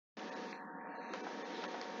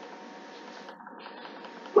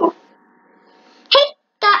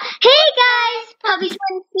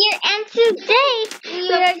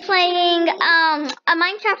playing a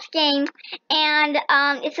Minecraft game, and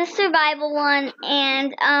it's a survival one,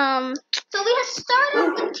 and So we have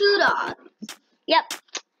started with 2 dogs. yep.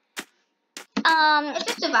 It's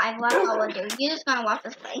just survival. That's all we're doing. You're just gonna watch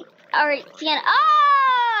us play. All right, Sienna.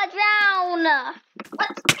 Ah, drown! What?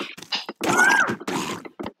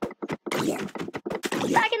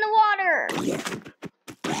 Back in the water.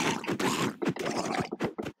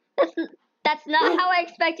 That's not how I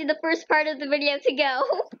expected the first part of the video to go.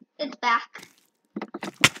 It's back.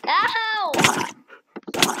 Ow! I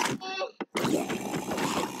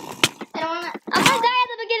don't wanna. I'm gonna die at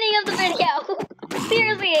the beginning of the video.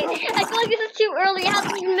 Seriously, I feel like this is too early. It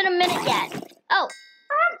hasn't even been a minute yet. Oh,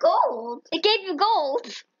 I have gold. it gave you gold.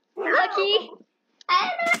 Lucky.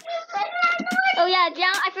 Oh yeah,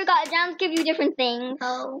 drown. I forgot. Drowns give you different things.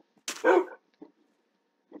 Oh.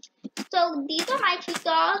 So these are my 2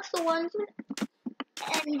 dogs, the ones with,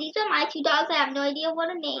 and these are my 2 dogs. I have no idea what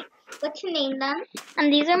to name them.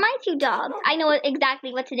 And these are my 2 dogs. I know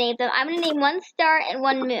exactly what to name them. I'm gonna name one Star and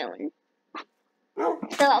one Moon.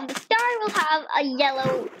 So the Star will have a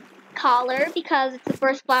yellow collar because it's the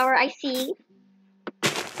first flower I see.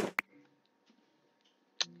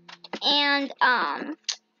 And oh,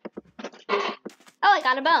 I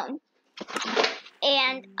got a bone.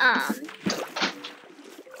 And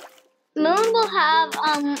Moon will have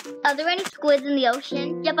are there any squids in the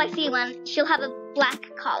ocean? Yep, I see one. She'll have a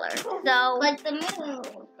black collar. So Like the moon.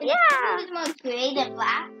 yeah. It's more gray than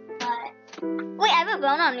black, but Wait, I have a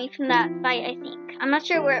bone on me from that fight, I think. I'm not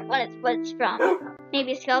sure what it's from.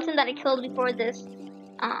 Maybe a skeleton that I killed before this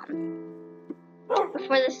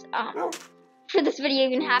video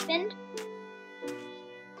even happened.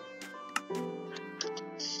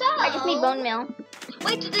 so I just need bone meal.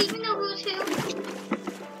 Wait, do they even know who's who?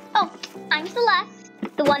 Oh, I'm Celeste,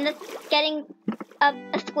 the one that's getting a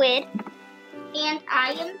squid. And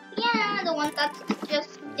I am Sienna, the one that's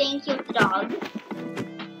just staying here with the dog.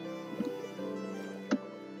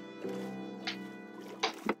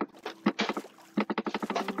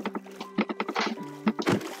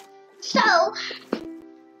 So,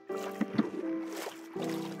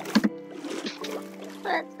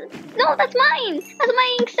 No, that's mine. That's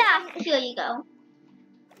my ink sack. here you go.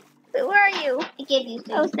 Wait, where are you? I gave you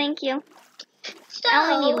 3. Oh, thank you. So,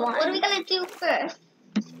 I only need 1. what are we gonna do first?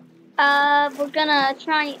 We're gonna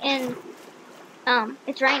try and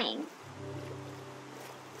it's raining.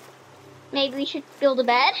 Maybe we should build a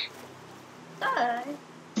bed. Good.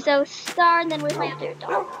 So Star, and then where's my other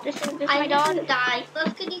dog? This is my dog. Die.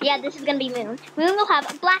 First, could you Yeah, this is gonna be Moon. Moon will have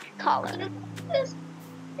a black collar. this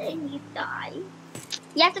thing you die?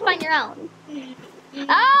 You have to find your own. Mm-hmm.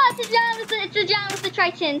 Ah, it's a drown with the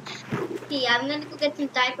tritons. Yeah, I'm gonna go get some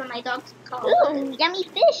dye for my dog's collar. Ooh, yummy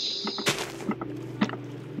fish.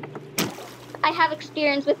 I have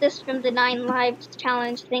experience with this from the 9 lives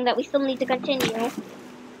challenge thing that we still need to continue.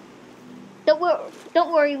 Don't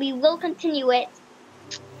worry, we will continue it.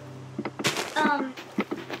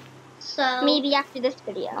 So Maybe after this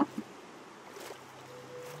video.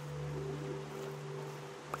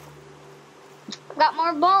 Got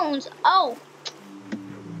more bones. Oh,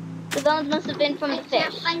 the bones must have been from the I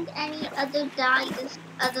can't fish. find any other dyes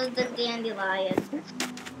other than dandelion.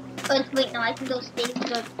 But wait, no, I can go stay for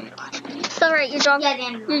dandelion. So right, your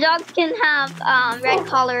dogs can have red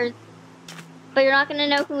collars, but you're not gonna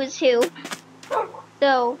know who is who.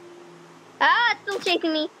 So, it's still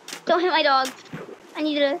chasing me. Don't hit my dogs. I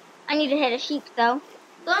need to hit a sheep though.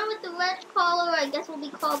 The one with the red collar, I guess, will be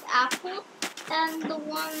called Apple, and the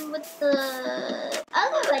one with the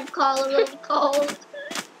other red collar will be called.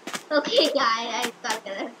 Okay, I gotta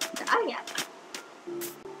get it. Oh yeah.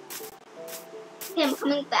 Okay, I'm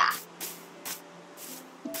coming back.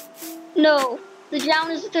 No, the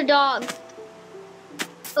drown is with their dogs.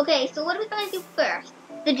 Okay, so what are we gonna do first?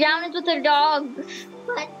 The drown is with their dogs.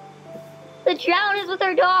 What? The drown is with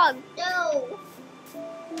their dogs. No.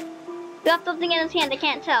 We have something in his hand. I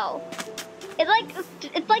can't tell. It's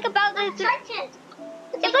like about to. It's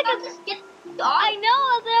like a. just get I know.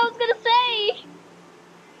 That's what I was gonna say.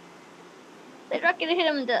 They're not gonna hit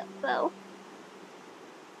him though.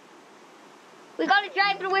 We gotta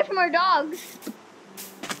drive it away from our dogs.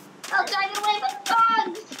 I'll drive away with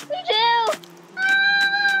dogs. We do.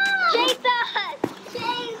 Ah! Chase us.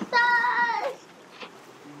 Chase us.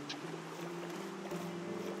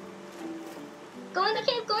 Go in the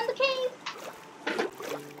cave. Go in the cave.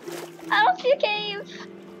 I don't see a cave.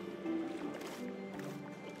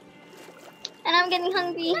 And I'm getting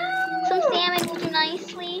hungry. No. Some salmon will do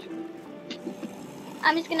nicely.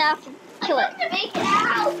 I'm just gonna have to kill it. I'm gonna make it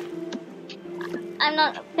out. I'm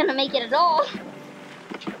not gonna make it at all.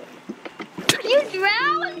 You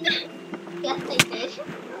drowned? Yes, I did.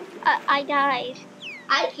 I died.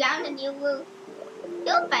 I drowned and you were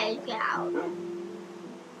killed by a drown.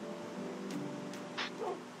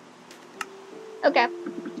 Okay.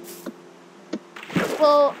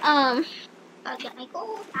 Well, I'll get my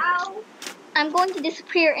gold. Ow. I'm going to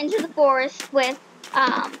disappear into the forest with,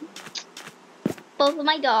 both of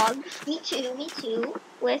my dogs. Me too, me too.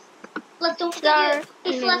 With Let's don't Star forget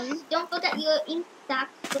and your, Moon. don't forget your ink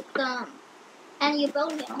stacks with and your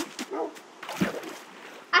bone meal.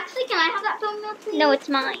 Actually, can I have that bone meal please? No, it's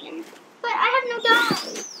mine. But I have no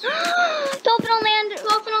dogs. Dolphin on land!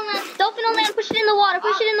 Dolphin on land. Dolphin on land! Push it in the water!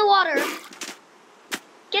 Push it in the water!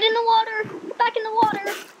 Get in the water! Go back in the water!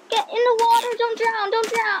 Get in the water! Don't drown! Don't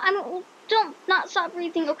drown! Don't not stop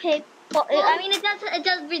breathing. Okay. Well, I mean, it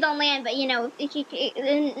does breathe on land, but you know, in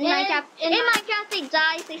Minecraft they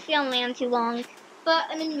die if they stay on land too long.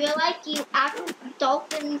 But in real life,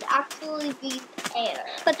 dolphins actually breathe air.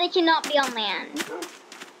 But they cannot be on land.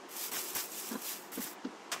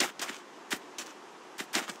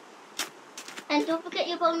 And don't forget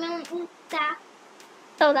your bone meal ink stack.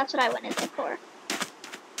 Oh, that's what I went in there for.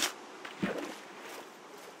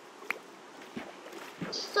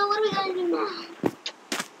 So what are we gonna do now?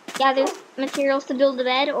 Gather materials to build a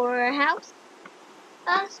bed or a house.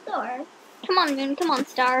 Store. Come on, Moon. Come on,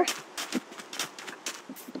 Star.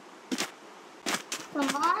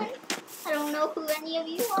 Come on. I don't know who any of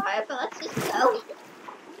you are, but let's just go.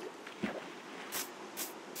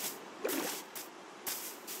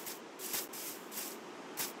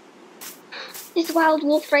 There's a wild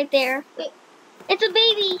wolf right there. Wait. It's a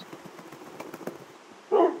baby.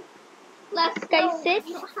 Let's Guys, go. sit.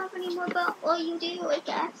 You don't have any more bones. Well, you do, I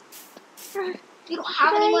guess. You don't Should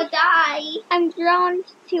have any more dye. I'm drawn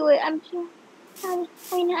to it. I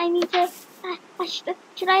need to.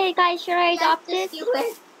 Should I, guys? Should I adopt it? Just do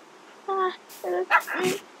it.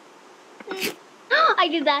 I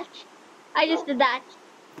did that. I just did that.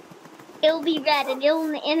 It'll be red, and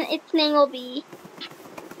its name will be.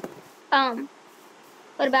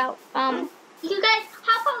 What about You guys,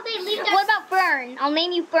 how about they leave down? What about Fern? I'll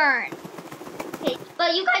name you Fern. Okay,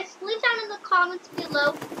 but you guys leave down in the comments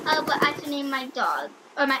below what I should name my dog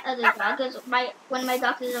or my other dog, because one of my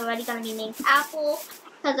dogs is already gonna be named Apple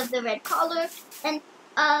because of the red collar, and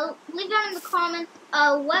leave down in the comments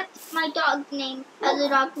what my other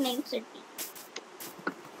dog's name should be.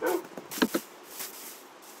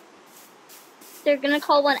 They're gonna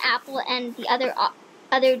call one Apple and the other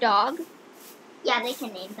dog. Yeah, they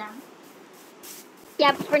can name them.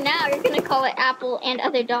 Yeah, but for now you're gonna call it Apple and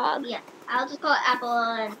other dog. Yeah, I'll just call it Apple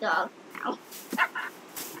and dog now.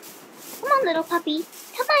 Come on, little puppy.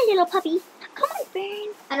 Come on, little puppy. Come on,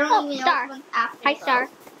 Fern. I don't even know Star. which one's Apple. Hi, Star.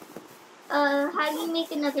 How do you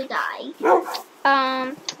make another dye?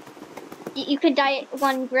 You could dye it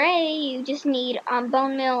one gray. You just need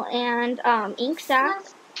bone meal and ink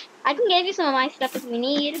sacks. I can give you some of my stuff if you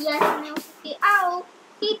need. Yes, and also ow,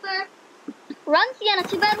 keeper. Run, Sienna.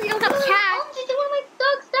 Too bad we don't have a cat. Oh, did one of my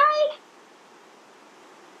dogs die?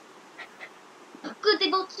 Good, they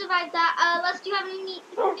both survived that. Celeste, do you have any meat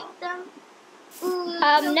to make them? Ooh,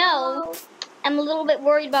 No. I'm a little bit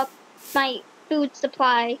worried about my food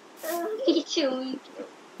supply. Me too, me too.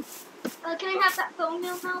 Can I have that bone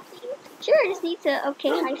meal now, please? Sure, I just need to. Okay,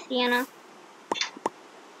 hi, Sienna.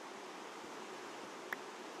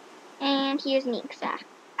 And here's an ink sack.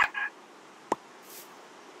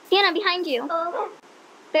 Sienna, behind you. Oh,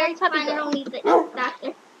 Very puppy fine, I girl. don't need the ink stack.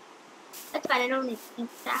 That's fine, I don't need the ink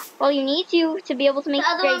stack. Well, you need to be able to make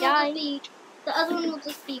gray dye. The other one will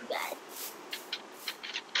just be red.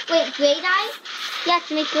 Wait, gray dye? Yeah,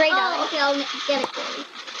 to make gray dye. Oh, okay, I'll get it gray.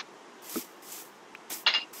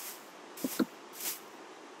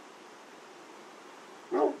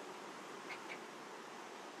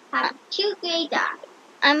 Have 2 gray dye.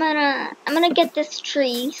 I'm gonna get this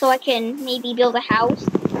tree so I can maybe build a house.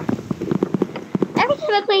 Every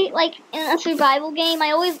time I play like in a survival game,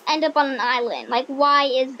 I always end up on an island. Like, why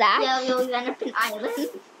is that? Yeah, we always end up in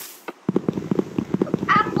islands.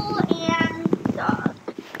 Apple and dog.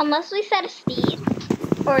 Unless we set a steed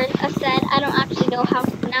or a set, I don't actually know how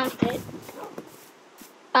to pronounce it.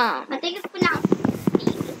 I think it's pronounced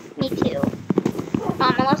steed. Me too.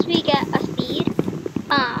 Unless we get a steed,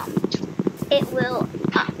 it will.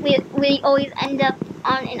 We always end up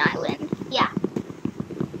on an island. Yeah.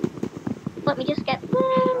 Let me just get.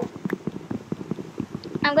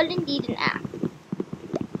 I'm gonna need an axe.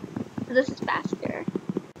 So this is faster.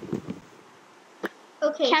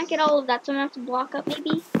 Okay. Can't get all of that, so I'm gonna have to block up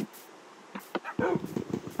maybe.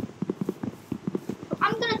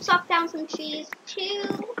 I'm gonna chop down some trees too.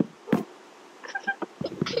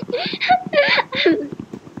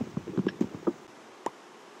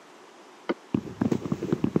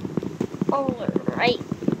 Alright.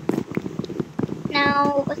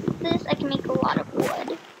 Now, what's this? I can make a lot of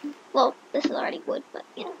wood. Well, this is already wood, but,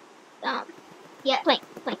 you know. Yeah, planks.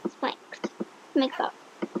 Make about.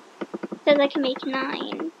 Says I can make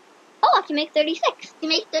 9. Oh, I can make 36. You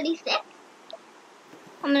make 36?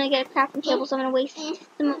 I'm gonna get a crafting table, so I'm gonna waste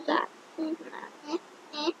some of that.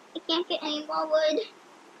 I can't get any more wood.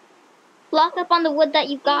 Block up on the wood that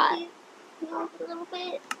you got. A little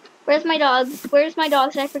bit. Where's my dogs? Where's my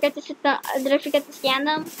dogs? Did I forget to did I forget to scan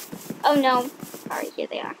them? Oh no. Sorry, here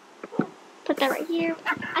they are. Put that right here.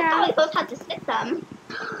 I thought we both had to sit them.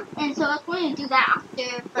 And so I was going to do that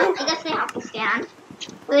after, but I guess they have to stand.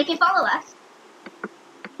 But they can follow us.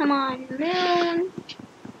 Come on, moon.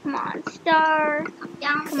 Come on, star.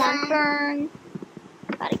 Down. Come on, fern.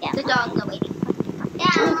 Gotta get the dogs are waiting.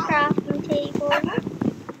 Down. Crafting table.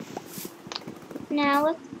 Now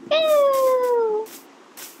let's go.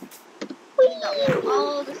 Whee!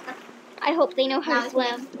 All the stuff. I hope they know how to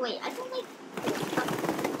swim. Wait, I don't like.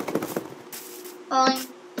 Falling.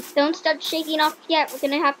 Don't start shaking off yet. We're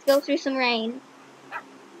gonna have to go through some rain.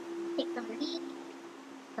 Take some of these.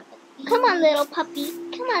 Come on, little puppy.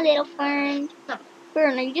 Come on, little fern.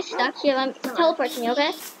 Fern, are you just stuck here? Let me teleport to me,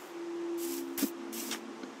 okay?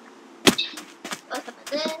 Some of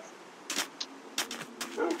this.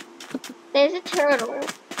 There's a turtle.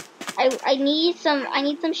 I need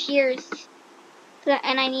some shears.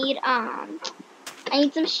 And I need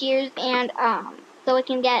some shears and so I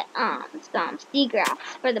can get some seagrass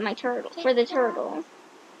for the turtle.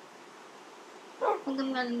 I'm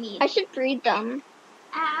gonna need. I should breed them.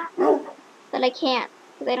 But I can't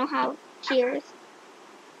because I don't have shears.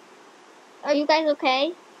 Are you guys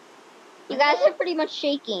okay? You guys are pretty much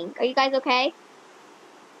shaking. Are you guys okay?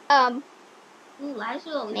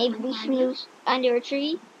 Maybe we should move under a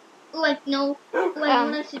tree. Oh, I know. Oh, I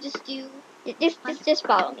want us to just do. Just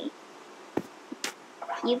follow me.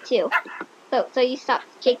 You too. So you stop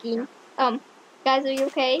shaking. Guys, are you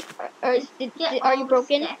okay? Or are you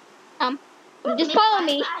broken? Just follow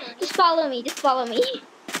me. Just follow me. Just follow me.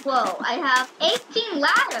 Whoa, I have 18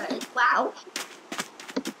 ladders. Wow.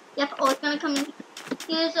 Yep. Oh, it's gonna come in.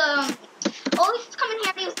 Here's always come in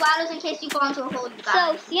handy with ladders in case you fall into a hole. You guys.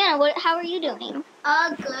 So Sienna, how are you doing? Good.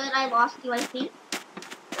 I lost you, I think.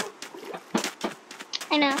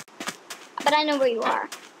 I know, but I know where you are.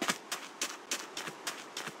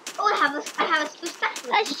 Oh, I have a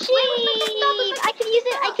special. A sheep! I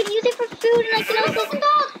could use it for food, and I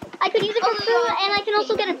can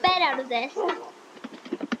also get a bed out of this.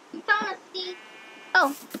 You found a sheep.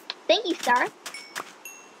 Oh, thank you, Star.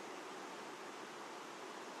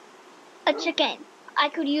 A chicken. I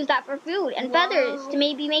could use that for food and feathers to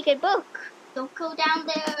maybe make a book. Don't go down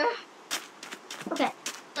there. Okay,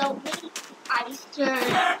 so maybe I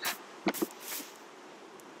should.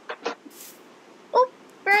 Oh,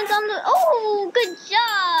 Burns on the. Oh, good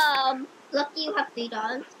job. Lucky you have 3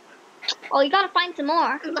 dogs. Oh, you gotta find some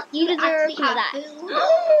more. You deserve some of that.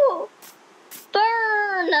 Oh,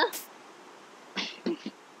 Burn.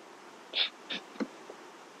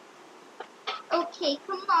 Okay,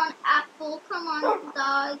 come on, Apple. Come on,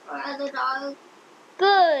 dog or other dog.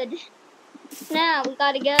 Good. Now we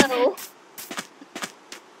gotta go.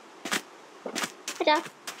 Paja.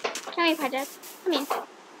 Come here, Paja. Come here.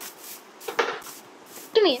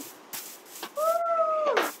 Come here.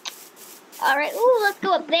 Alright, ooh, let's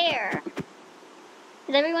go up there.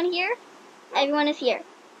 Is everyone here? Everyone is here.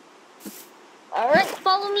 Alright,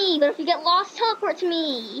 follow me, but if you get lost, teleport to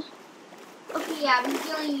me. Okay, yeah, I'm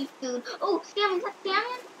feeling you food. Oh, salmon, is that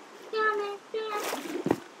salmon? Salmon.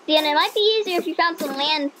 Then it might be easier if you found some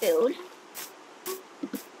land food.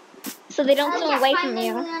 So they don't swim away from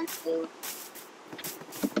you. Land food.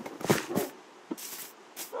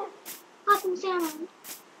 Caught some salmon.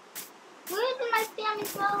 Where did my salmon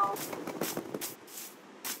go?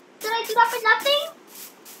 Did I do that for nothing?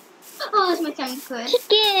 Oh, there's my salmon good.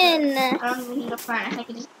 Chicken! I don't even need a furnace. I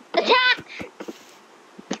can just Attack!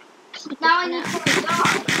 Now I need for a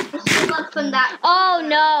dog. There's still left from that. Oh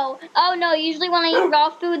no! Oh no! Usually when I eat raw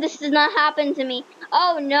food, this does not happen to me.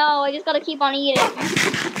 Oh no! I just gotta keep on eating.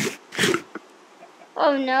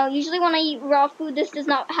 Oh no! Usually when I eat raw food, this does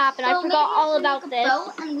not happen. So I forgot all about this.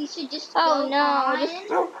 And we should just Oh go no!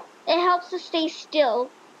 on. It helps to stay still.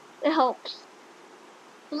 It helps.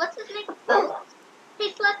 So let's just make a boat.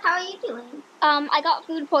 Hey Celeste, how are you doing? I got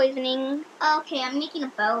food poisoning. Okay, I'm making a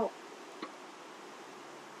boat.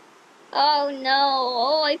 Oh no!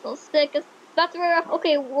 Oh, I feel sick. That's where.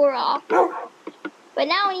 Okay, we're off. But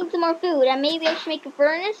now I need some more food, and maybe I should make a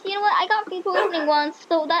furnace. You know what? I got food poisoning once,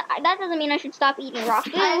 so that doesn't mean I should stop eating raw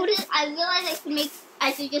food. I realized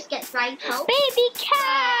I should just get dried kelp. Baby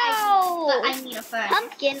cow! But I need a furnace.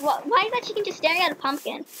 Pumpkin. Why is that chicken just staring at a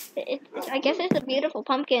pumpkin? I guess it's a beautiful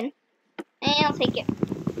pumpkin. And I'll take it.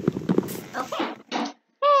 Okay. Hey,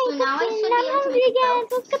 So now I chicken, should be I'm able to hungry make a again.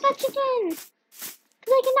 kelp. Let's get that chicken. Because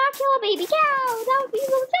I cannot kill a baby cow. That would be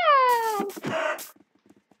so sad.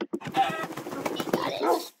 Okay, got it.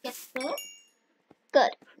 Just get this.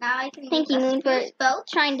 Good. Now I can Thank make you, a Moon, for spruce boat.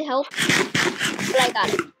 trying to help. But I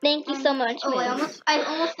got it. Thank you so much, Oh, Moon. I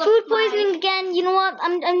almost Food left poisoning again. You know what?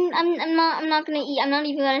 I'm not gonna eat. I'm not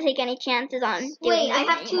even gonna take any chances on doing Wait, this I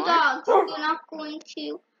have two anymore. dogs. You're not going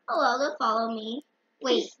to. Oh well, they'll follow me.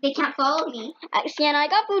 Wait, they can't follow me. Sienna, I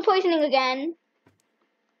got food poisoning again.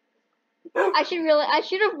 I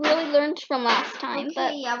should have really learned from last time. Okay,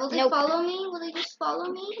 But yeah. Will they nope. follow me? Will they just follow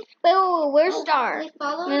me? Wait, where's Star? Will they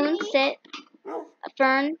follow Moon, me? sit.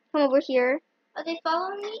 Fern, come over here. Are they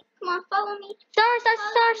following me? Come on, follow me. Star.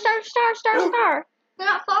 They're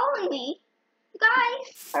not following me. You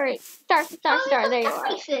guys. All right, Star. There you are.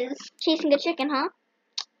 Places. Chasing the chicken, huh?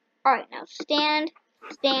 All right, now stand,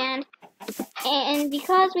 and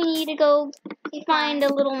because we need to go find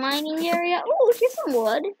a little mining area. Oh, here's some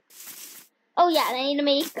wood. Oh yeah, I need to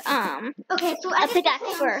make Okay, so a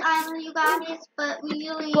pickaxe first. Island, you guys, but we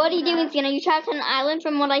really. What are you doing, Sienna? You trapped on an island,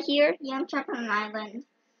 from what I hear. Yeah, I'm trapped on an island.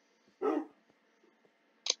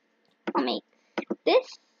 I'll make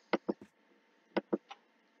this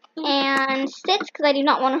and sit because I do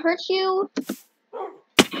not want to hurt you.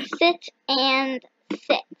 Sit and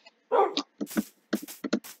sit.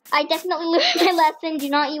 I definitely learned my lesson. Do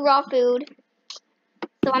not eat raw food.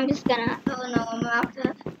 So I'm just gonna. Oh no, I'm gonna have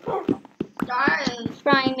to starve.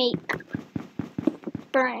 Try and make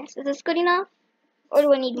furnace. Is this good enough, or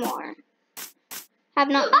do I need more? Have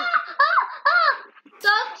not.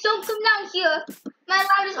 Dogs, don't come down here. My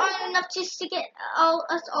ladder's on enough just to get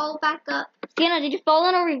us all back up. Sienna, did you fall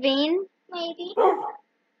in a ravine? Maybe.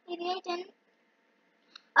 Maybe I didn't.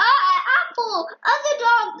 Apple! Other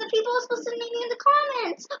dog! The people are supposed to name you in the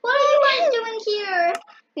comments. What are you guys doing here?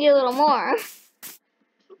 Need a little more.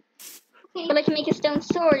 Okay. But I can make a stone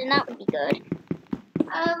sword, and that would be good.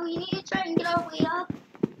 We need to try and get our way up.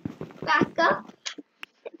 Back up. Is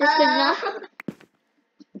this good enough?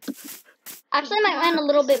 Actually, I might land a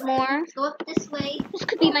little bit more. Go up this way. This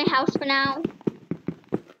could be my house for now.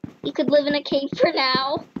 You could live in a cave for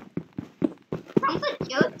now. Sounds like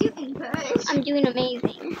you're doing good. I'm doing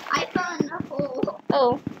amazing. I fell in a hole.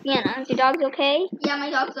 Oh, Sienna, is your dog's okay? Yeah, my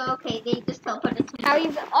dogs are okay. They just teleported to me. How are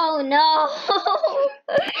you? Oh no!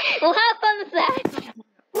 Well, have fun with that.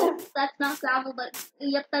 That's not gravel, but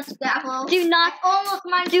yep, that's gravel. Do not,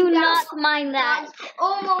 do not mind that. Dogs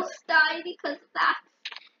almost died because of that.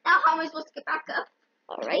 Now how am I supposed to get back up?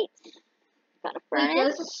 All right. Got a Wait, furnace.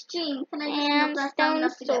 there's a stream. Can I just And move that down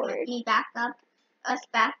enough to get stone me back up? Us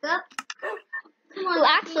back up? Come on, Well,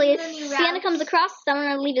 actually, if let's do the new Sienna routes. comes across this, I'm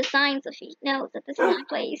gonna leave a sign so she knows that this is my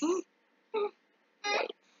place.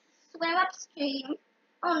 Swim upstream.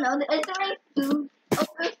 Oh no, is there any food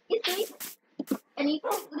over here? Any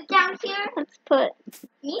food down here? Let's put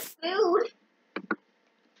Need food.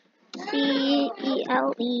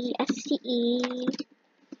 CELESTE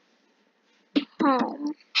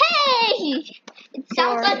home. Hey! It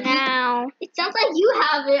sounds like now. it sounds like you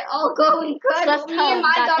have it all going good. Let's Me and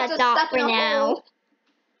my dogs are stuck for in a now.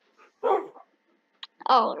 hole.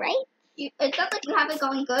 All right. It sounds like you have it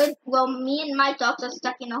going good. Well, me and my dogs are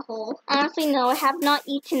stuck in a hole. Honestly, no. I have not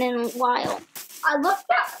eaten in a while. I looked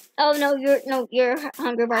up. Oh no, your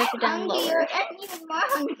hunger bars are down Hungry lower. and even more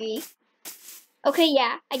hungry. Okay,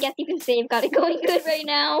 yeah. I guess you can say I've got it going good right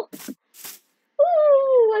now.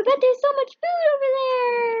 Ooh, I bet there's so much food over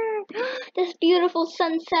there. This beautiful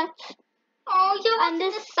sunset. Oh, you're And watching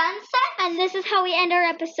this- the sunset? And this is how we end our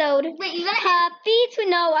episode. Wait, you're gonna Happy to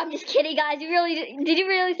know. I'm just kidding, guys. Did you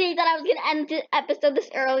really think that I was gonna end the episode this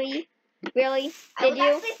early? Really? I Did was you?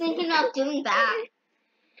 actually thinking of doing that.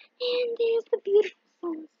 And there's the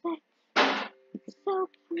beautiful sunset. So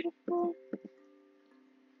beautiful.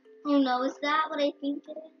 Oh no, is that what I think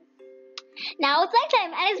it is? Now it's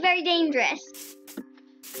nighttime and it's very dangerous.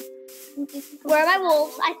 Where are my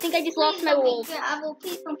wolves? I think I just lost my wolves.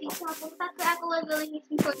 Please don't be careful. That gravel, I really need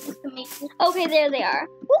some torches to make this. Okay, there they are.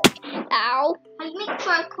 Whoop. Ow. How do you make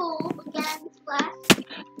charcoal again, Celeste?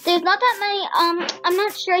 There's not that many. I'm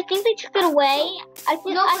not sure. I think they took it away. I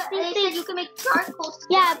think They said you can make charcoal.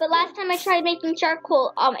 Yeah, but last time I tried making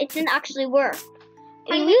charcoal, it didn't actually work.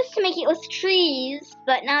 You used to make it with trees,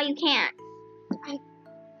 but now you can't.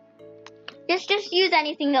 Just use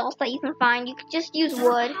anything else that you can find. You could just use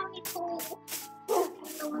wood.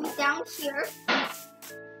 Down here.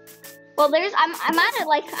 Well,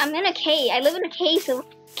 I'm in a cave. I live in a cave, so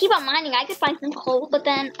keep on mining. I could find some coal, but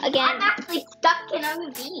then again, I'm actually stuck in a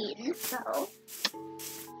ravine, so.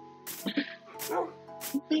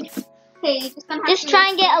 Okay, just try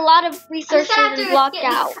and get a lot of resources and blocked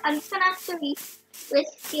out. I'm just gonna have to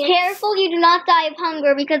risk it. Careful, you do not die of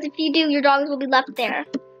hunger, because if you do, your dogs will be left there.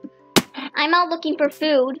 I'm out looking for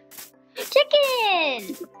food.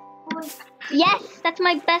 Chicken! Yes, that's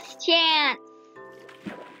my best chance.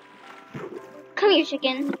 Come here,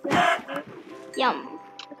 chicken. Yum.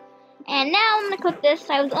 And now I'm gonna cook this.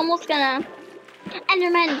 I was almost gonna...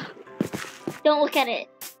 Enderman! Don't look at it.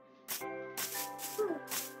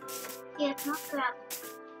 Yeah, it's not gravel.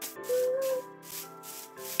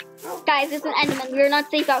 Guys, it's an Enderman. We're not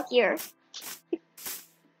safe out here.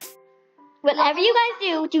 Whatever you guys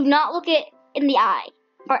do, do not look it in the eye,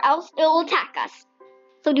 or else it will attack us.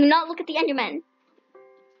 So do not look at the Enderman.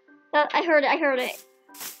 I heard it.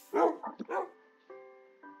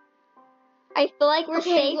 I feel like we're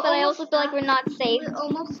safe, but I also feel like we're not safe.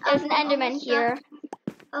 There's an Enderman here.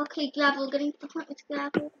 Okay, gravel. Getting to the point with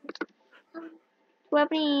gravel.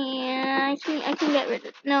 I can get rid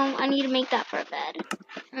of. No, I need to make that for a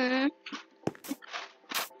bed.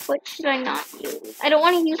 What should I not use? I don't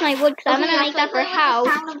want to use my wood because I'm gonna make that for a house.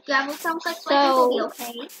 The sound of gravel sounds like, so I think we'll be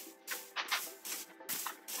okay.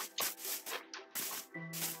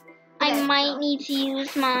 I might need to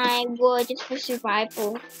use my wood just for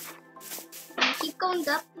survival. Keep going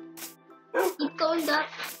up. Keep going up.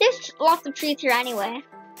 There's lots of trees here anyway.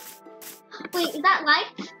 Wait, is that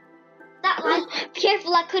light? That light?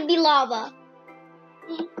 Careful, that could be lava.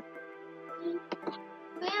 Where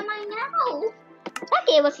am I now? That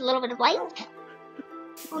gave us a little bit of light.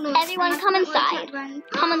 Oh, no, everyone come inside.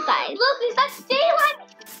 Come inside. Look, is that daylight?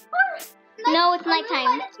 No, it's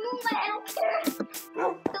nighttime. It's moonlight, I don't care.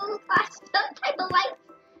 Those flash some type of light.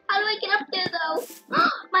 How do I get up there though?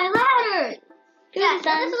 My ladder! Yeah, so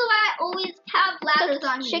this is why I always have ladders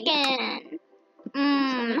on me. Chicken.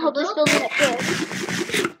 Hope this fills it up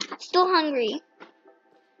good. Still hungry.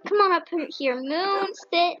 Come on up here, Moon.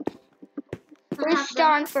 Sit. Where's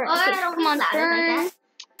Star and Fern? Okay, come on, Fern.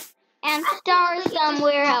 And Star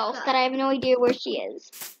somewhere else that I have no idea where she is.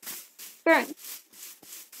 Fern.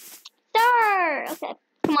 Star! Okay,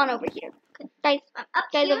 come on over here. Guys,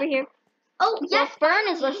 over here. Oh, yes. Well, Fern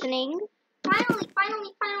is listening. Finally.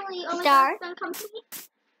 Oh, Star. Come to me.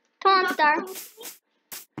 Come on, Star.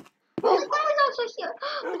 Oh, the flower's also here.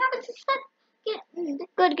 What happened to Seth?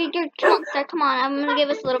 Good. Come on, Star. Come on. I'm gonna give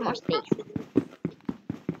us a little more space.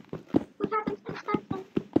 What happened to Seth?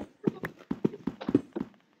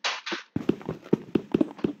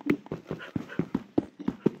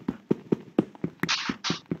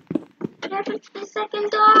 What happened to the second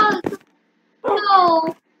dog?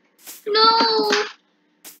 No.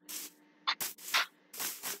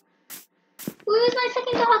 Where's my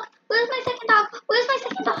second dog?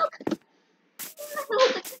 Oh,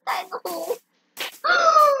 this is in the hole.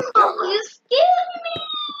 Oh, you scared me.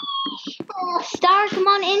 Oh, Star, come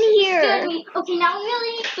on in here. Scared me. Okay, now we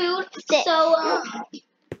really need food. Sit. So,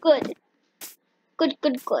 Good.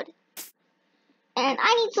 And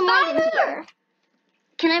I need some light in here.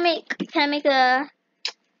 Can I make a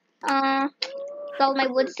is all my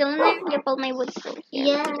wood still in there? Yep, all my wood's still here.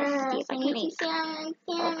 yes. See if I can make Salmon.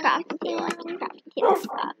 a crafting table. I can crafting table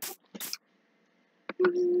spot.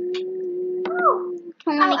 I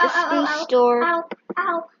want to make a spruce door.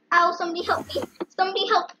 Ow, somebody help me.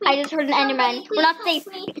 I just heard an Enderman. We're not safe.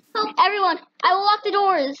 Help. Everyone, I will lock the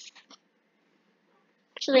doors.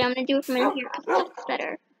 Actually, I'm going to do it from in here because it's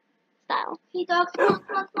better style. Hey, dog, come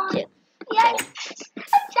on. Two. Yes! I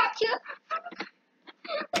got you.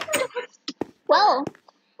 Well,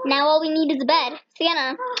 now all we need is a bed.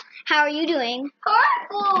 Sienna, how are you doing?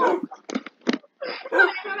 Horrible!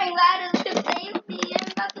 My ladder to save me.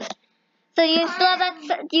 So do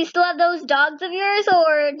you still have those dogs of yours,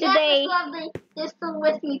 or did they? They're still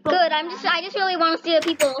with me. Good. I just really want to see what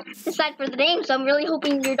people decide for the name. So I'm really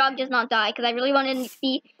hoping your dog does not die, because I really wanted to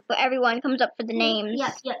see what everyone comes up for the names.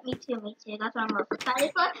 Yeah, me too. That's what I'm most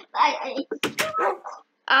excited for.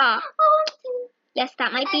 Yes,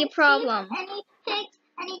 that might be a problem. Any pigs?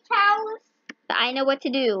 Any cows? But I know what to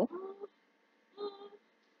do.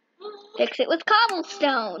 Fix it with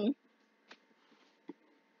cobblestone.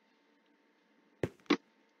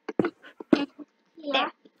 Yeah.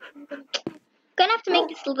 Gonna have to make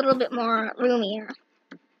this a little bit more roomier.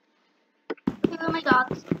 Here are my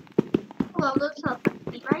dogs. Well, they'll teleport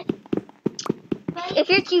to me, right? Okay. If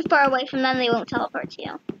you're too far away from them, they won't teleport to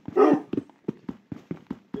you.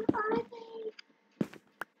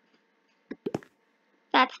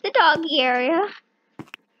 the doggy area.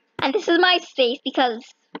 And this is my space because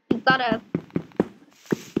we've got a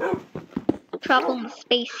problem with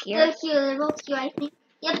space here. They're here. They're both here, I think.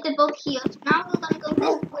 Yep, they're both here. So now we're gonna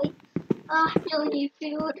go this way. I really need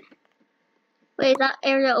food. Wait, is that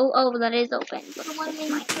area? Oh, that is open. The one we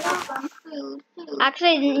need food.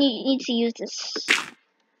 Actually, I didn't need to use this.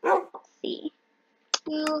 Let's see.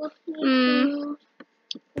 Food. Hmm.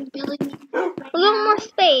 We really need food right A little now. more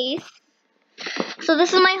space. So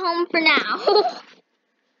this is my home for now.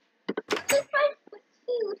 Just find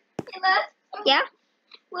food. Celeste. Yeah.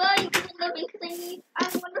 Where are you living?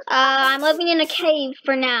 Because I want to. I'm living in a cave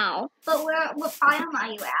for now. But what biome are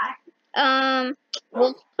you at?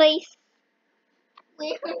 Wolf place.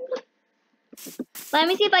 Where? Let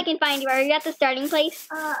me see if I can find you. Are you at the starting place?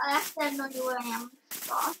 I actually have no idea where I am.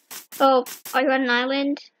 Oh, are you on an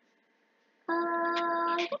island?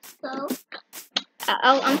 I guess so.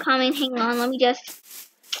 I'm coming. Hang on. Let me just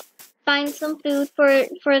find some food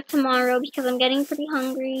for tomorrow because I'm getting pretty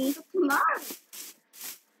hungry. Tomorrow.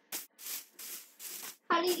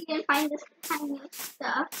 How did you even find this kind of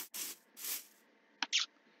stuff?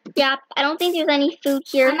 Yeah, I don't think there's any food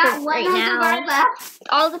here I'm at for right 100 now. bar left.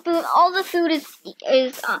 All the food is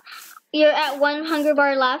you're at 1 hunger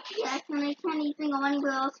bar left. Yes, and I can't even go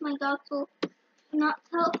anywhere else. My dogs will not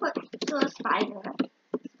teleport to a spider.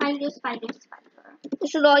 Spider.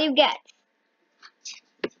 This is all you get.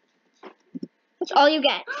 That's all you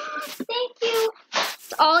get. Thank you.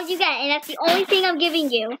 That's all you get, and that's the only thing I'm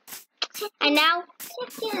giving you. And now,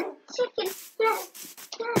 Chicken. Yes.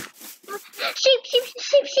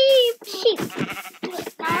 sheep.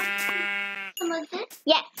 Wait, now, some of this.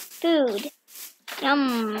 Yes, food.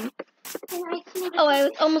 Yum. And I can Oh, I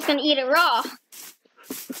was almost gonna eat it raw.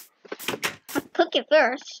 I'll cook it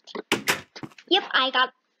first. Yep, I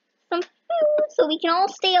got some food so we can all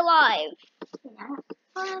stay alive.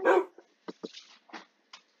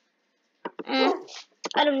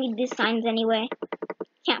 I don't need these signs anyway.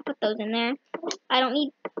 Can't put those in there. I don't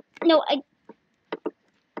need. No,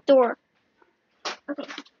 door. Okay,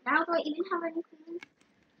 now do I even have anything? Okay.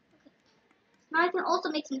 Now I can also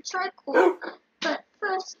make some charcoal, but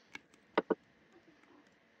first,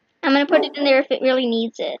 I'm gonna put it in there if it really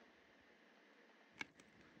needs it.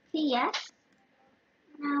 yes.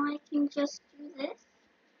 Now I can just do this.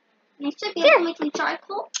 And I should be able to make some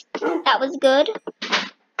charcoal. That was good.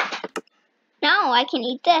 Now I can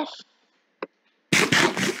eat this.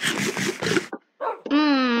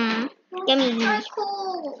 Mmm. Yummy.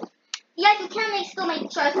 Charcoal. Yeah, you can still make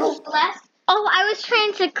charcoal, Celeste. Oh, I was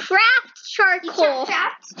trying to craft You charcoal. can't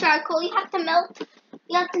craft charcoal. You have to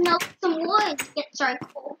melt some wood to get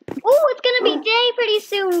charcoal. Oh, it's gonna be day pretty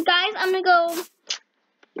soon, guys. I'm gonna go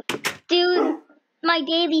do my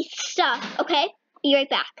daily stuff. Okay, be right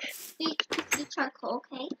back. So you can see charcoal,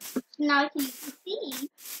 okay? So now I can see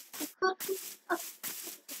the cooking. Okay.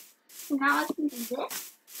 So now I can do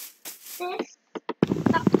this.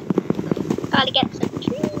 Gotta get some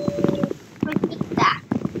trees. Let's eat that.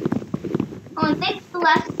 Oh, and thanks,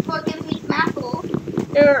 Celeste, for giving me some apples.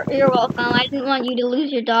 You're welcome. I didn't want you to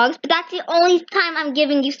lose your dogs, but that's the only time I'm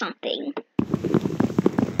giving you something.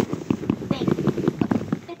 Thanks.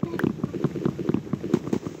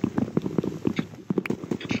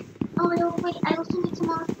 Oh, no, wait, I also need some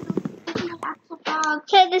more food. Look at my actual dog.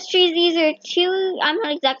 Okay, this tree's either 2. I'm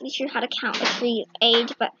not exactly sure how to count a tree's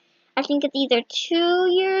age, but I think it's either 2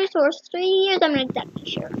 years or 3 years. I'm not exactly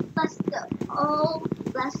sure.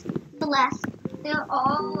 Celeste. They're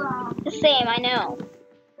all, The same, I know.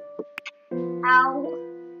 ow.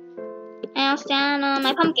 And I'll stand on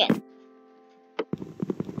my pumpkin.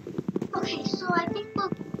 Okay, so I think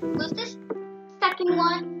was this second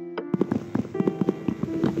one?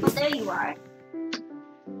 Oh, there you are.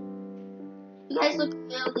 You guys look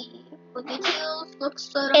really. The details look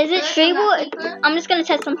sort of. Is it good tree on that wood? paper. I'm just gonna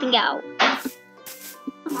test something out.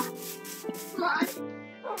 Come on.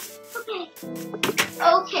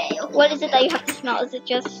 Okay. What is it that you have to smell? Is it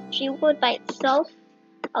just tree wood by itself?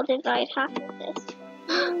 I'll divide half of this.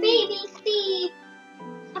 Baby seed.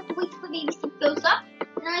 Have to wait till the baby seed goes up,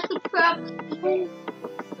 and then I could probably eat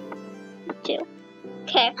it. 2.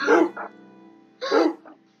 Okay.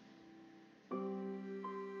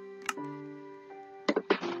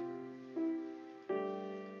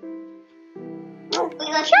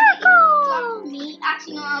 Charcoal. Me.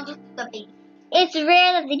 Actually, no. I'll just do the baby. It's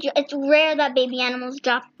rare that baby animals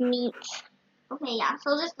drop meat. Okay, yeah.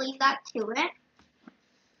 So I'll just leave that to it.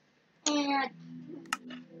 And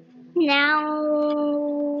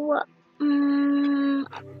Now,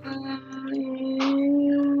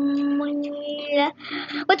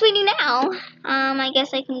 what do we do now? I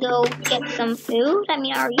guess I can go get some food. I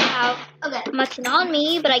mean, I already have mutton on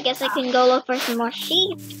me, but I guess I can go look for some more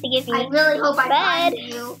sheep to give me I really hope bed. I find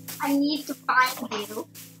you. I need to find you.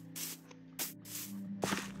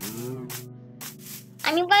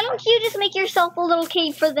 I mean, why don't you just make yourself a little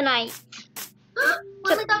cave for the night?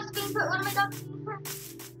 What are my dogs being hurt? What are my dogs being hurt?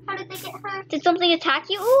 How did they get hurt? Did something attack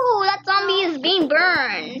you? Ooh, that zombie is being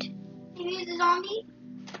burned. Maybe it's a zombie?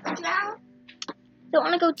 A drown? Don't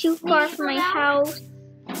want to go too far from my house.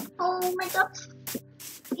 Oh, my dogs.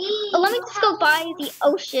 Oh, let me just go by the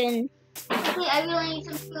ocean. Okay, I really need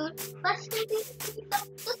some food. Let's do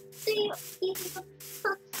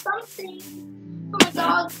something. Oh my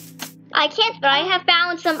god. I can't, but I have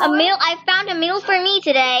found a meal. I found a meal for me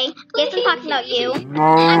today. Yes, I'm talking about you.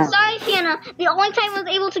 I'm sorry, Sienna. The only time I was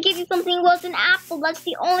able to give you something was an apple. That's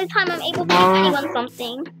the only time I'm able to give anyone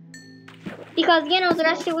something. Because, you know, the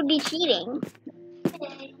rest of it would be cheating.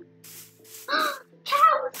 Okay.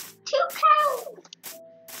 Cows! 2 cows!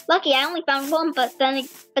 Lucky, I only found one, but then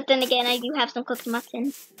again, I do have some cooked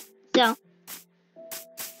mutton. So.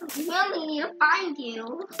 We really need to find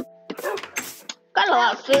you. Got a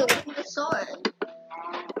lot of food. The sword.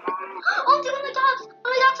 Oh, dude, my dogs!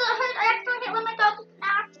 My dogs are hurt. I accidentally hit one of my dogs with an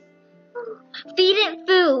axe. Feed it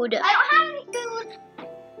food. I don't have any food.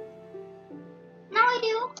 Now I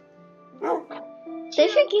do.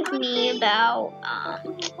 This should give me about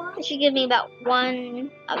this should give me about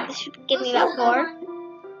 1. This should give me about 4.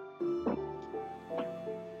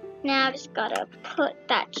 Now I just gotta put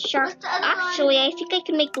that shark. Actually, I think I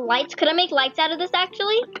can make lights. Could I make lights out of this?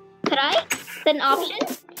 Actually, could I? Is that an option?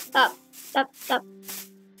 Up.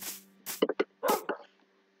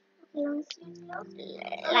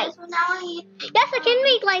 Lights. Yes, I can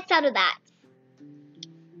make lights out of that.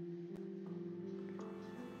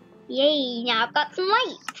 Yay! Now I've got some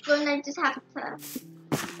lights. Then I just have to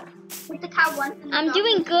hit the cow once. I'm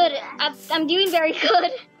doing good. I'm doing very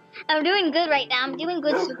good. I'm doing good right now. I'm doing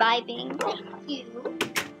good surviving. Thank you.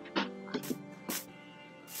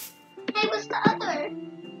 Hey, what's the other?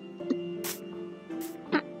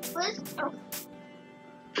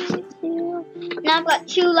 Now I've got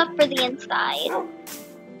 2 left for the inside.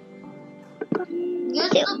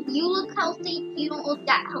 You look healthy. You don't look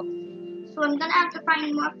that healthy. So I'm gonna have to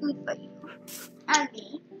find more food for you. And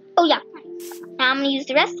me. Oh yeah. Now I'm gonna use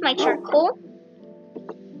the rest of my charcoal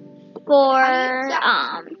for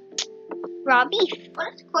raw beef.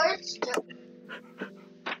 What does quartz do?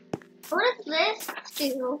 What does this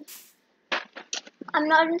do? I'm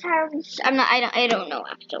not entirely sure. I don't know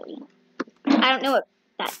actually. I don't know what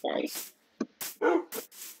that does.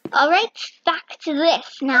 Alright, back to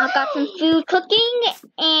this. Now I've got some food cooking,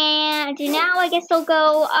 and now I guess I'll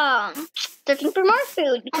go searching for more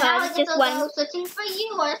food because it's just one. Searching for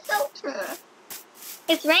you or a shelter.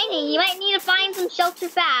 It's raining. You might need to find some shelter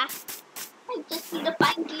fast. I just need to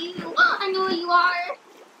find you. I know where you are.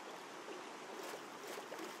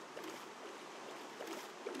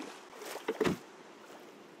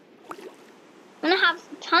 I'm gonna have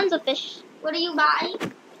tons of fish. What do you buy?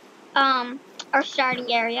 Our starting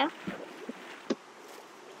area.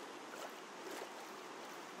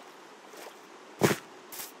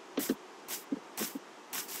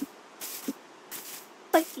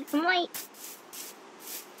 I see some light.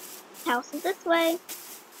 House is this way.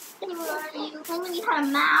 Where are you? If only we had a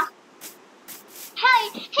map.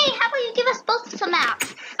 Hey, how about you give us both some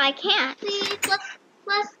maps? I can't. Please,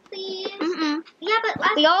 let's please. Yeah,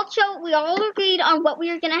 but we all agreed on what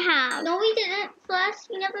we were gonna have. No, we didn't. Celeste,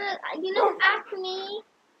 you never asked me.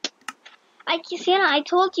 Sienna, I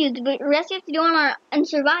told you the rest you have to do on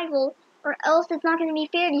survival, or else it's not gonna be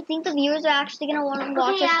fair. Do you think the viewers are actually gonna want to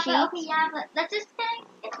watch us cheat? But let's just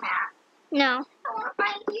get a map. No. I want to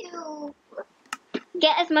find you.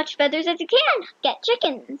 Get as much feathers as you can. Get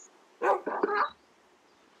chickens.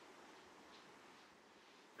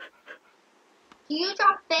 Do you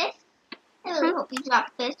drop fish? I really hope you drop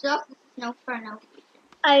fish. Drop this is no for no reason.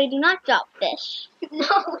 I do not drop fish. No,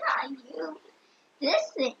 not you.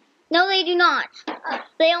 This thing. No, they do not.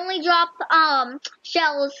 They only drop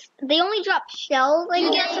shells. They only drop shells. I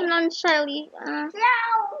guess I'm not entirely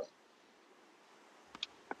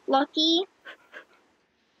lucky.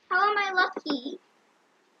 How am I lucky?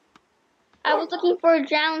 I was looking for a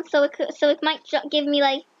drown, so it might give me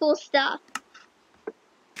like cool stuff.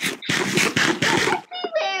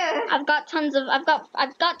 I've got tons of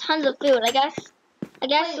food. I guess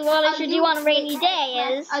what I should do on a rainy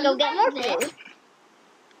day is go get more food.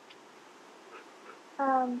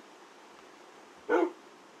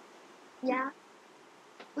 Yeah.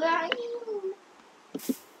 Where are you?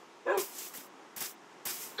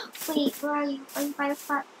 Wait, where are you? Are you by the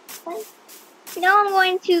flat place? Now I'm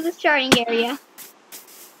going to the starting area.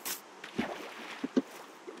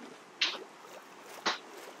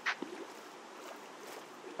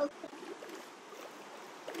 Okay.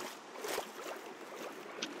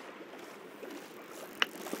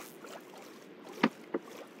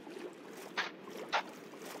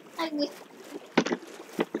 I wish.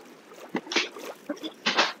 Okay.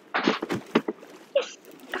 Yes.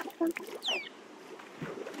 Got one.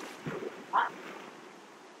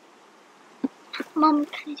 Mom,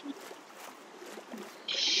 can I do it?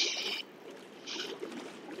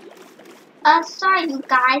 Sorry, you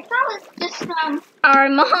guys. That was just Our our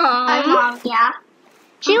mom. mom. Yeah.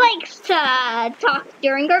 She likes to talk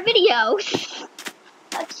during our videos.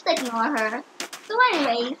 Just ignore her. So,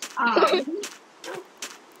 anyways, I'm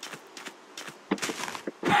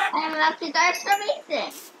about to die of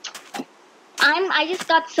starvation. I just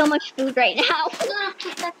got so much food right now. I'm gonna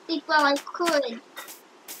protect these while I could.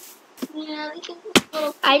 You know, we can just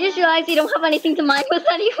go. I just realized you don't have anything to mine with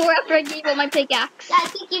anymore after I gave you my pickaxe. Yeah, I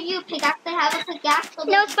can give you a pickaxe. I have a pickaxe. So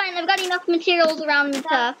No, it's fine. I've got enough materials around me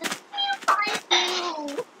to... I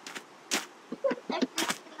do.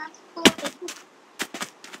 Everything that's good.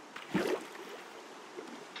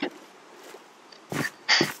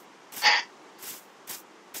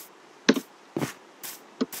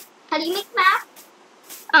 How do you make maps?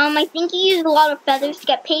 I think you use a lot of feathers to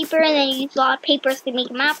get paper, and then you use a lot of papers to make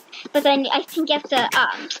a map. But then I think you have to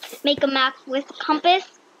make a map with a compass.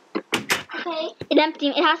 Okay. It has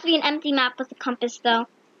to be an empty map with a compass, though.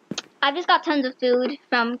 I've just got tons of food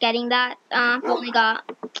from getting that. I've only got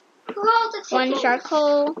one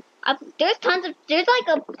charcoal. There's like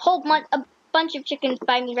a bunch of chickens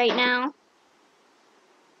by me right now.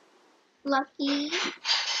 Lucky.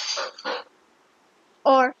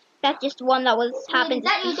 Or that's just one that was Wait, happened is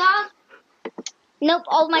that to your be. dog? Nope,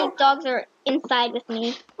 all my dogs are inside with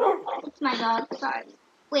me. It's my dog. Sorry.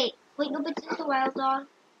 Wait, no, but it's a wild dog.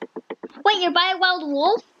 Wait, you're by a wild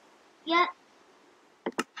wolf? Yeah.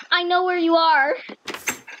 I know where you are.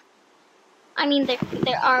 I mean, there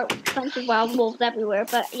are a bunch of wild wolves everywhere,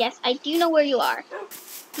 but yes, I do know where you are.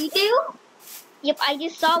 You do? Yep, I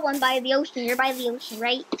just saw one by the ocean. You're by the ocean,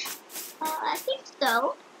 right? I think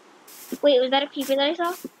so. Wait, was that a creeper that I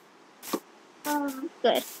saw?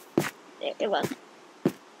 Good. There it was.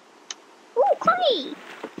 Ooh, clay!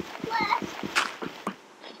 Celeste.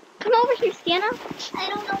 Come over here, Sienna. I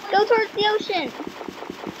don't know Go towards the ocean.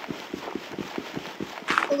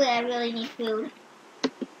 Oh, wait, I really need food.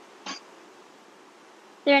 Is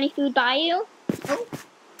there any food by you? Oh.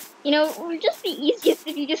 You know, it would just be easiest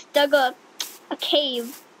if you just dug a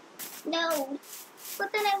cave. No.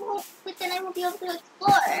 But then I won't be able to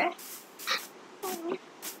explore. Oh.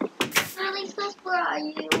 Really, Celeste, where are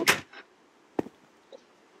you?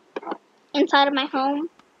 Inside of my home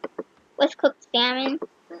with cooked salmon.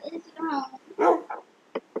 Where is your home?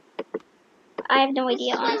 I have no This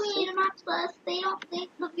idea, is why we honestly. need a map, Celeste.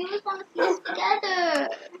 The viewers want to see us together.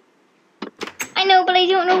 I know, but I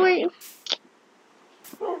don't know where you...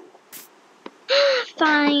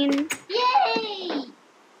 Fine. Yay!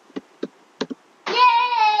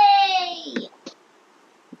 Yay!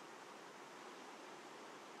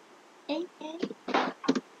 Hey, hey.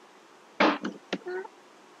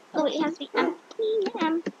 Oh, it has to be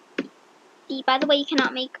empty. By the way, you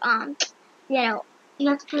cannot make, you know, You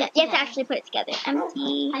have to put it you have to together. actually put it together.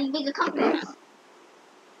 Empty. How do you make a compass?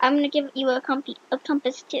 I'm gonna give you a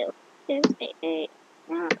compass too. Ooh,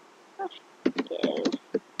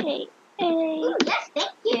 yes,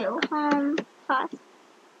 thank you. Compass.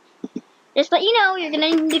 Just let you know, you're gonna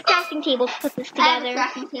need a crafting table to put this I have a together.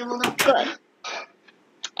 crafting table. Though. Good.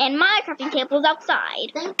 And my crafting table is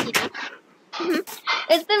outside. Thank you.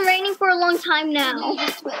 It's been raining for a long time now. You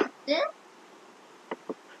just twist this.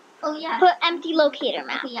 Oh yeah. Put empty locator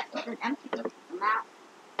map. Okay, yeah, it's an empty locator map.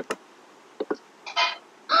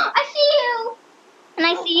 I see you. And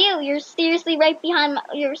I see you. You're seriously right behind my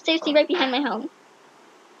home.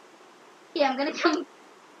 Yeah, I'm gonna come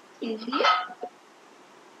to you.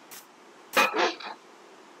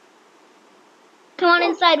 Come on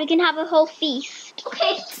inside. We can have a whole feast.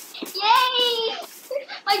 Okay. Yay!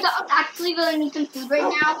 My dog's actually really needs some food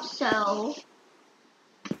right now, so.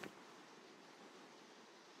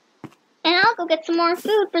 And I'll go get some more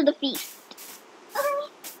food for the feast. Okay.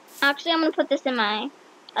 Actually, I'm gonna put this in my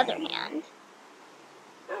other hand.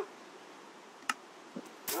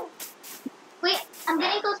 Wait, I'm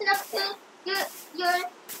getting close enough to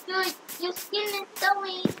your skin is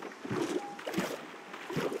showing.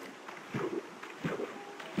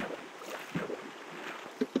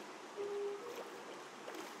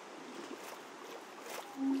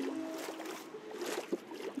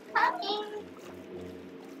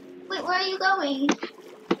 Where are you going?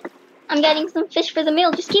 I'm getting some fish for the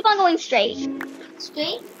meal. Just keep on going straight.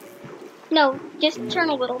 Straight? No, just turn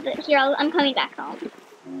a little bit. Here, I'm coming back home.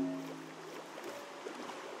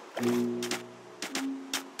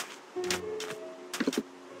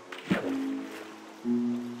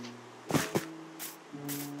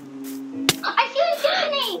 I see what's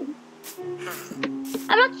happening!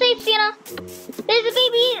 I'm not safe, Sienna. There's a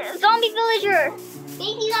baby zombie villager.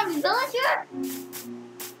 Baby zombie villager?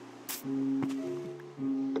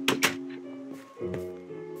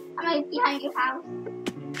 I'm right behind your house.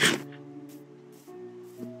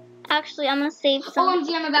 Actually, I'm gonna save some.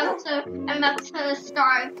 OMG, I'm about to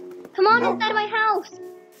starve. Come on inside my house.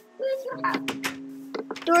 Where's your house?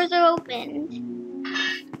 Doors are opened.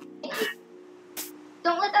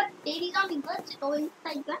 Don't let that baby zombie villager go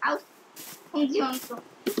inside your house. OMG.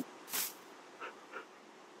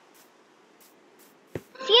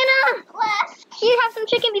 Sienna, Celeste. you have some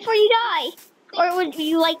chicken before you die. Or would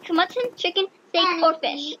you like mutton, chicken, steak, or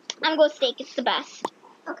fish? I'm going steak. It's the best.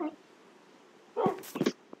 Okay.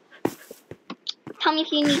 Tell me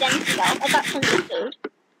if you need anything else. I got tons of food.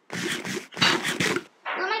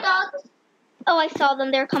 Where are my dogs? Oh, I saw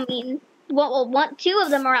them. They're coming. Two of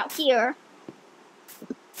them are out here.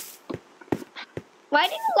 Why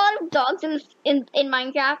do a lot of dogs in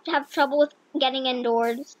Minecraft have trouble with getting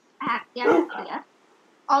indoors? Yeah.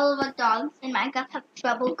 All of our dogs in Minecraft have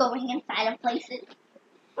trouble going inside of places.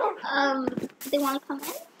 They want to come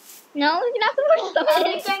in? No, you're not supposed to.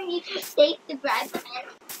 Every time you use your steak to drag them in.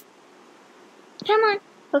 Come on,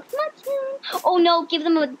 cook mutton. Oh no, do the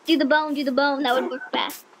bone. That would work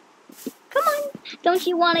best. Come on, don't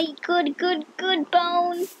you want a good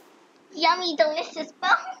bone Yummy, delicious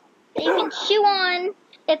bone. that you can chew on?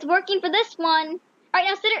 It's working for this one. All right,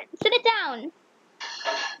 now sit it down.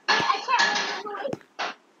 I can't move away.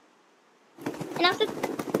 And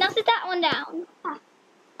now sit that one down.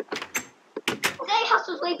 That house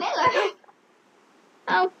was way bigger.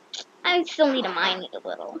 Oh, I still need to mine it a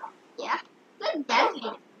little. Yeah. Good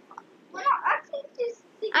definitely. We're not actually just.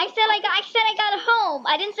 I said I got a home.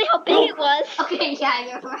 I didn't say how big it was. Okay, yeah,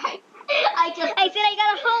 you're right. I said I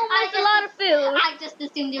got a home with a lot of food. I just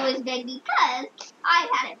assumed it was big because I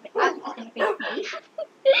had it. I was just in a big place.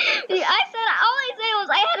 All I said was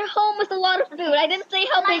I had a home with a lot of food. I didn't say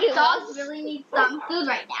how big it dogs was. really need some food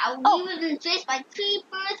right now. Oh. We were chased by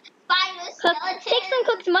creepers, spiders, skeletons. Take some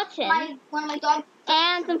cooked mutton. One of my dogs.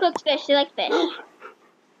 And some cooked fish. You like fish?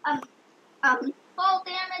 Fall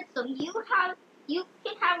damage. So you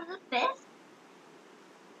can have the fish.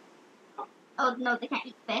 Oh no, they can't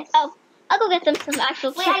eat fish. Oh, I'll go get them some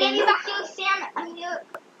actual Wait, chicken. I gave you back your salmon.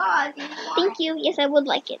 Thank you. Yes, I would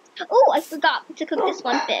like it. Oh, I forgot to cook this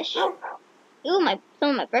one fish. Ooh, some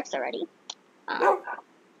of my bricks are ready. I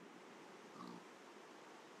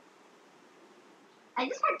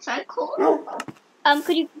just had charcoal.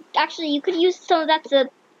 You could use some of that to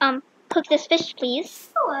cook this fish, please.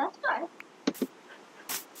 Oh, sorry.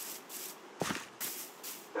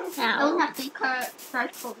 I Now, don't have to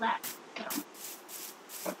charcoal that.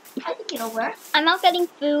 I think it'll work. I'm out getting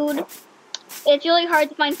food. It's really hard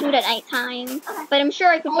to find food at nighttime, but I'm sure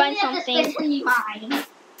I could find something. This fish will be mine.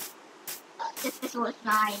 This fish was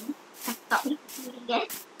mine. I thought we could do it again.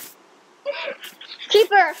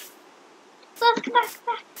 Creeper! Let's come back.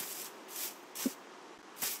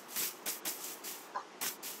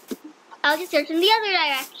 I'll just search in the other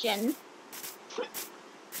direction.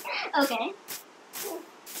 Okay.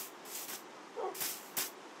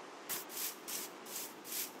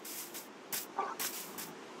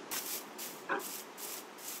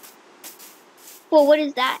 Well, what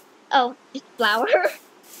is that? Oh, just flour.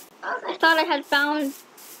 I thought I had found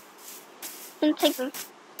some type of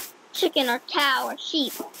chicken or cow or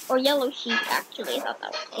sheep or yellow sheep. Actually, I thought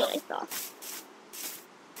that was what I saw.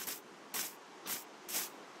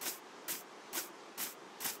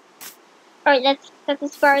 All right, that's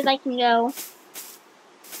as far as I can go.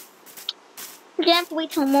 We're gonna have to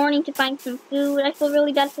wait till morning to find some food. I feel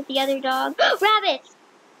really bad for the other dog. Rabbits!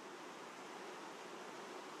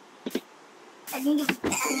 I think it's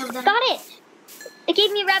Got it! It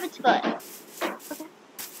gave me a rabbit's foot. Okay.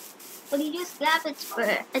 What do you use rabbit's for?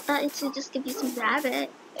 I thought it should just give you some rabbit.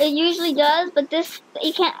 It usually does, but this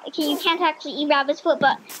you can't actually eat rabbit's foot.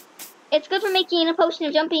 But it's good for making a potion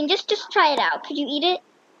of jumping. Just try it out. Could you eat it?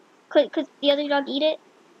 Could the other dog eat it?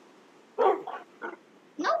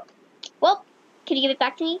 Nope. Well, could you give it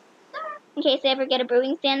back to me? In case I ever get a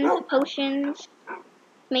brewing stand of potions.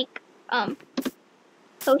 Make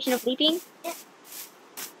potion of leaping.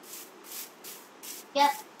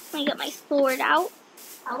 Yep. Let me get my sword out.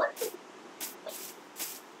 I want to.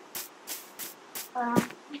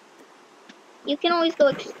 You can always go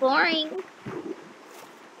exploring.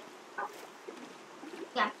 We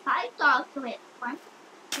got 5 dogs to wait. 1,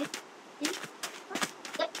 2, 3, 4.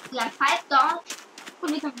 Yep, we got 5 dogs.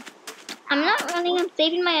 What are we going to do? I'm not running, I'm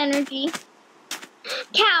saving my energy.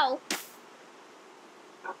 Cow!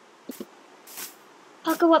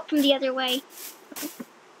 I'll go up from the other way.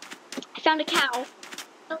 I found a cow.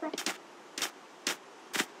 Okay.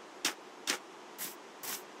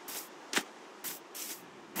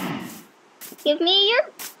 Give me your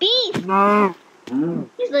beef! No.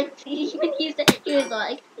 He's like, when he said, he was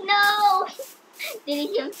like, no! Did he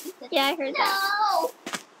hear him? He said, Yeah, I heard that. no!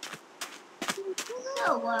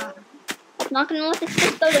 So, I'm not gonna let this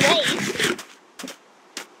fish go to waste.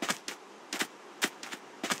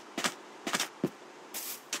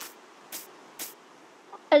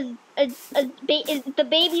 Is the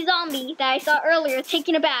baby zombie that I saw earlier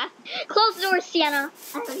taking a bath. Close the door, Sienna.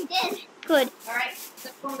 I already did. Good. Alright,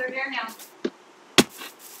 let's go over there now.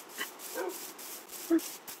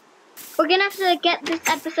 We're gonna have to get this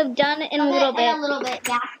episode done in a little bit. In a little bit,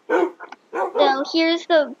 yeah. So here's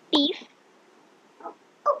the beef.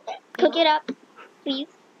 Cook it up, please.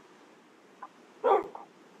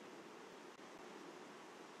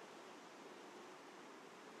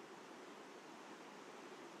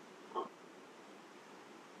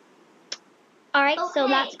 Alright, so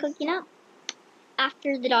Okay. that's cooking up.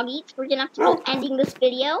 After the dog eats, we're gonna have to keep ending this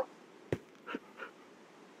video.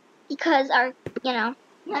 Because our, Yeah.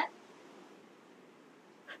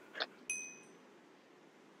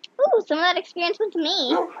 Ooh, some of that experience went to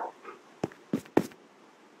me.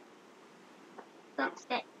 So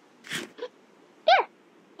stay. There.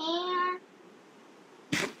 And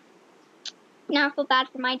Now I feel bad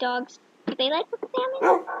for my dogs. Do they like the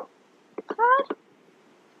salmon? Cod?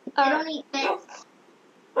 I don't eat fish.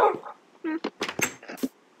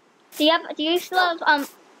 Do you still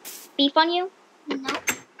have beef on you? No.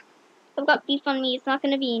 I've got beef on me. It's not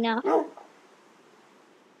gonna be enough.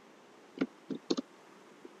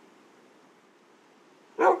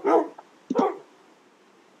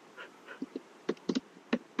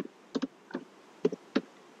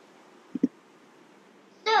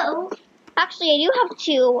 So, Actually, I do have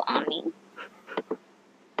 2 on me.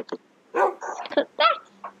 Let's cook that.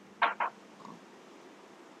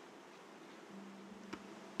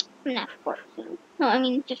 I'm at 14. No, I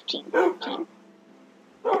mean 15. 15.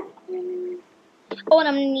 Oh, and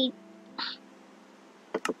I'm gonna need.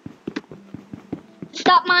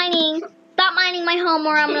 Stop mining! Stop mining my home,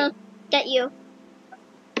 or I'm gonna get you.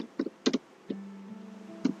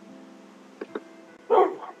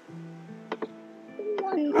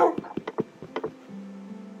 One.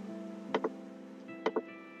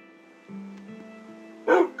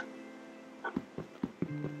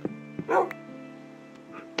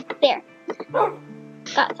 There.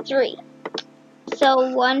 Got 3. So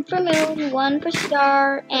 1 for moon, 1 for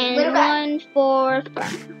star, and 1 for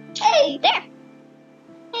fern. hey! There.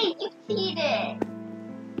 Hey, you see it!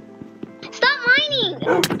 Stop mining!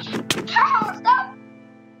 Ow, stop!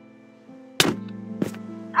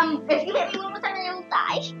 If you hit me one more time, I will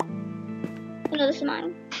die. You know, this is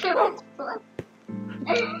mine.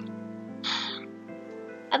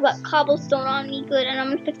 I've got cobblestone on me, good, and I'm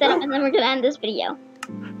gonna fix that up, and then we're gonna end this video.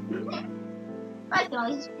 I can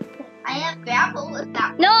always. I have gravel with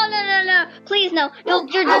that. No, please no. You'll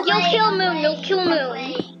kill Moon. You'll kill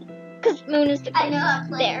Moon. Because Moon is the I know how to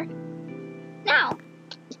play. there. Now,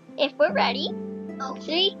 if we're ready, Oh.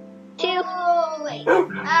 3, 2, Oh, wait.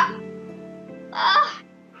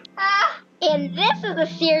 and this is the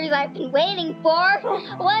series I've been waiting for.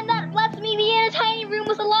 One that lets me be in a tiny room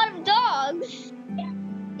with a lot of dogs.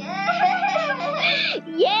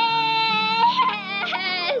 Yes!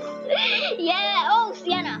 Yeah! Oh,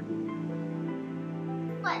 Sienna.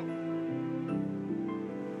 What?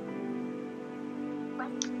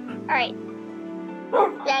 Alright.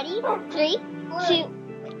 Ready? 3,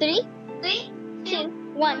 2, 3, 2,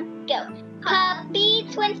 1, go. Puppy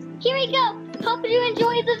twins. Here we go. Hope you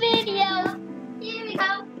enjoyed the video. Here we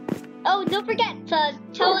go. Oh, don't forget to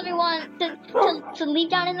tell everyone to leave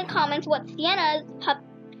down in the comments what Sienna's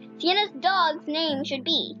dog's name should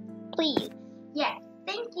be. Please. Yes.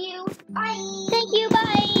 Thank you. Bye. Thank you.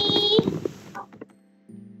 Bye.